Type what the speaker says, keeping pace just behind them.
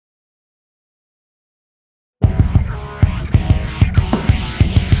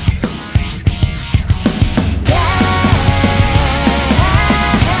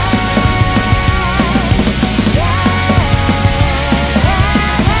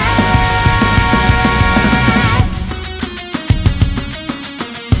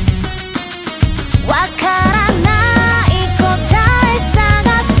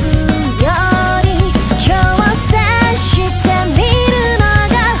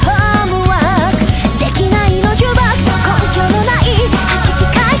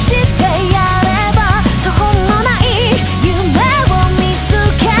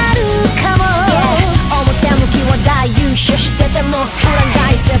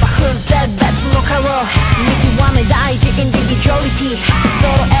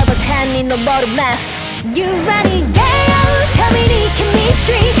登るメスYou ready? 出会うたびにケミス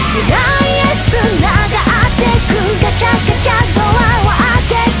トリー願いへ繋がってくガチャガチャ